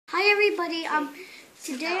everybody,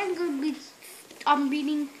 today I'm going to be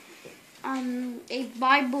reading a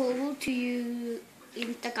Bible to you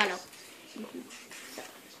in Tagalog.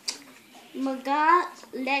 Mga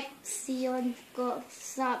leksyon ko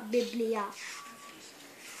sa Biblia.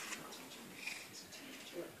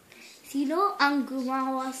 Sino ang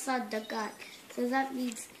gumawa sa dagat? So that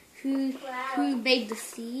means who made the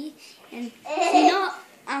sea, and sino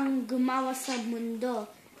ang gumawa sa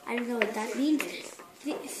mundo? I don't know what that means.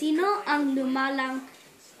 Sino ang lumalang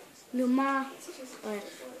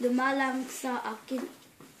sa akin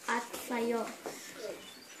at sayo?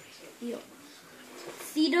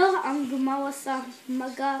 Sino ang gumawa sa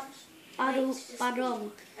mga parong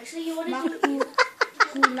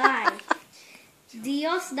makukulay?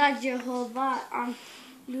 Diyos na Jehovah ang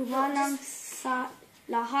lumalang sa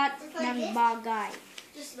lahat ng bagay.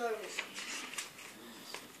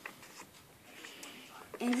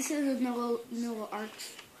 And this is a Noah Ark.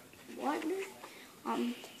 What?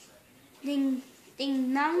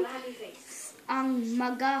 Tingnan ang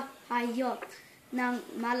mga hayop ng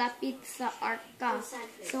malapit sa arka.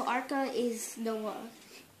 So arka is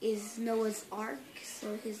Noah's ark.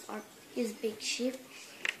 So his big ship.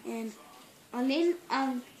 And alin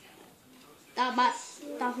ang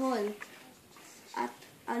tahol at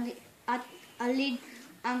alin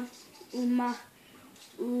ang umunga.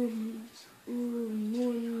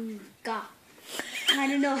 I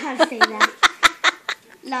don't know how to say that.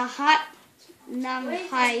 Lahat ng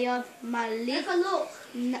hayop maliit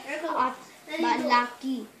at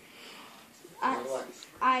malaki at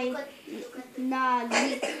ay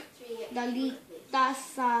naligtas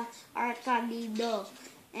sa arka nito.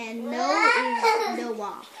 And Noah is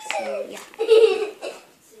Noah. So yeah.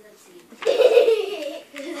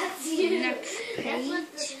 Next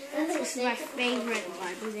page. This is my favorite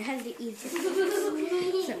one because it has the easiest.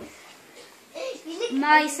 So,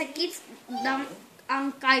 may sakit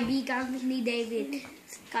ang kaibigan ni David.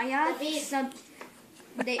 Kaya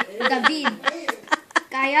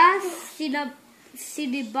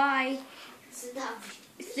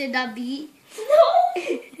sinabi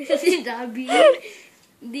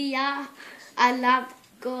dia alam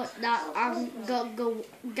ko na ang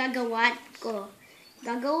gagawa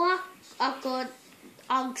ako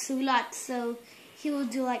ang sulat. So he will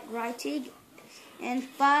do like writing, and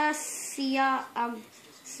pa siya ang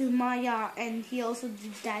sumaya, and he also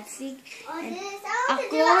do dancing, and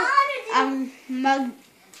ako ang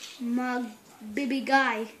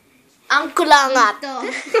magbibigay ang kulangat.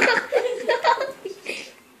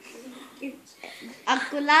 Ang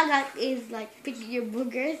kulangat is like picking your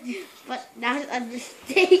boogers, but that's a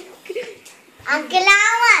mistake. Ang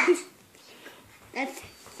kulangat.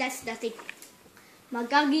 That's nothing.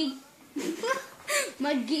 Maging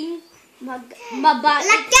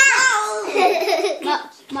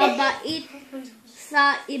mabait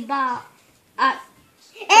sa iba at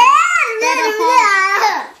pero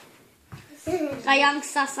kayang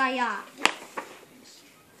sasaya.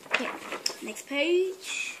 Okay, next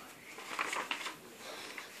page.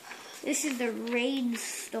 This is the rain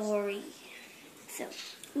story. So,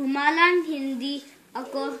 umalan, hindi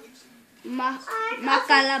ako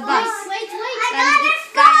makalabas.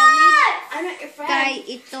 Kay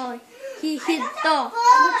ito, hihinto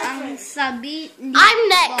ang sabi ni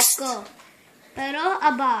Boko. Pero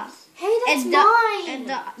aba, hey, that's and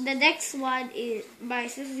the next one is my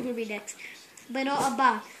sister's gonna be next. Pero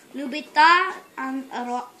aba, lubita ang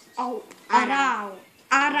araw,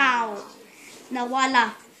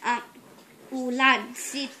 nawala ang ulan,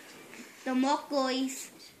 si Tumokoy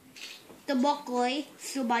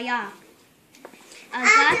subaya.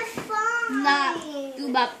 Agad na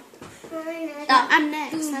I'm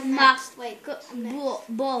next. Wait,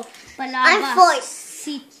 palabas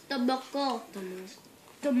si Tomoko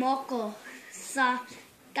sa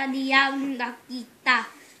kaniyang nakita.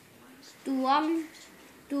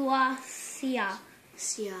 Tuwa siya.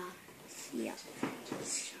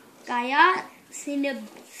 Kaya sinabi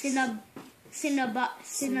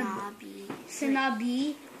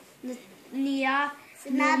niya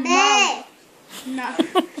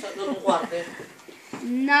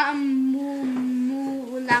na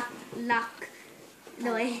mumulaklak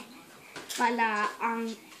pala ang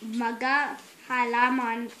mga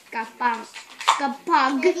halaman kapag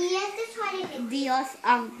Diyos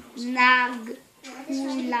ang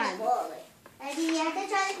naghulan. Daddy, you have to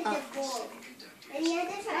try to hit the ball. Daddy, you have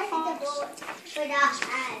to try to hit the ball without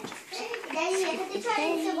hand. Daddy, you have to try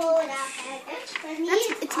to hit the ball without hand.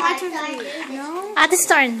 It's my turn to read. No? This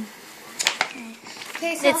turn.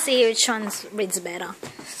 Okay, so Let's see which one reads better.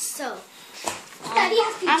 So, Daddy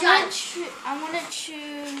has to judge. I'm gonna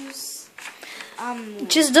choose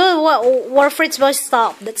Just do what Warfrit's voice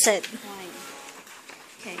stop. That's it. Fine.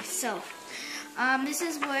 Okay, so this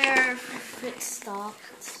is where Fritz stopped.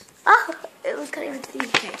 Oh, it was kind of deep.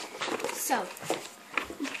 Okay, so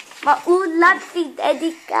Maulat si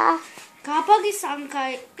Daddy ka. kapag isang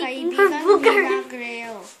kaibigan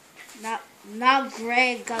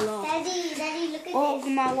nagregalo Daddy, look at o this.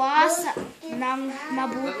 gumawa ng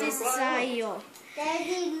mabuti sa iyo,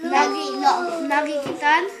 Daddy, look.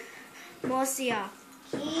 nagigitan mo siya.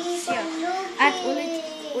 Keep At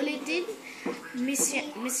looking. ulitin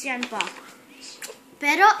misyan pa.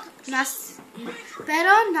 Pero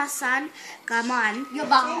nasan ka man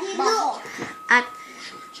at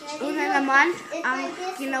una naman ang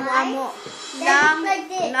ginawa mo,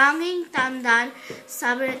 langing tandaan,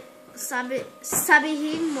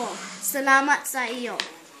 sabihin mo salamat sa iyo.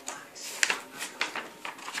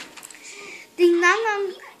 Tingnan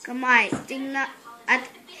ang kamay, at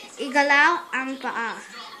igalaw ang paa.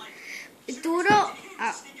 Ituro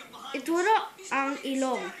ang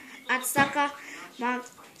ilong at saka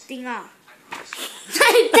magtinga.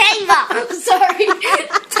 Tenga! Sorry!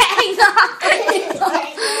 Tenga!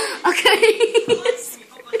 Okay.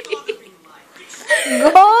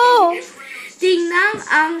 Go! Tingnan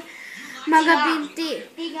ang magabinti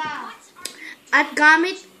at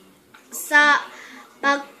gamit sa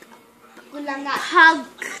pagtakbo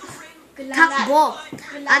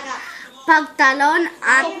at pagtalon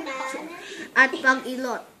at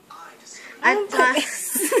pag-ilot. At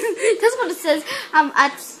that's what it says.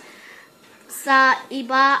 At sa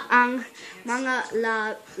iba ang mga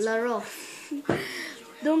laro.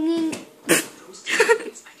 Tumingin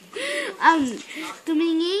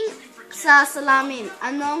sa salamin.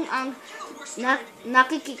 Anong ang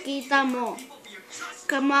nakikita mo?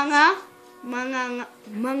 Mga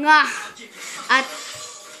at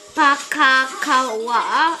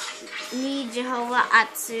pakakawa ni Jehovah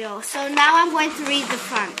at sa'yo. So now I'm going to read the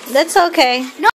front. That's okay.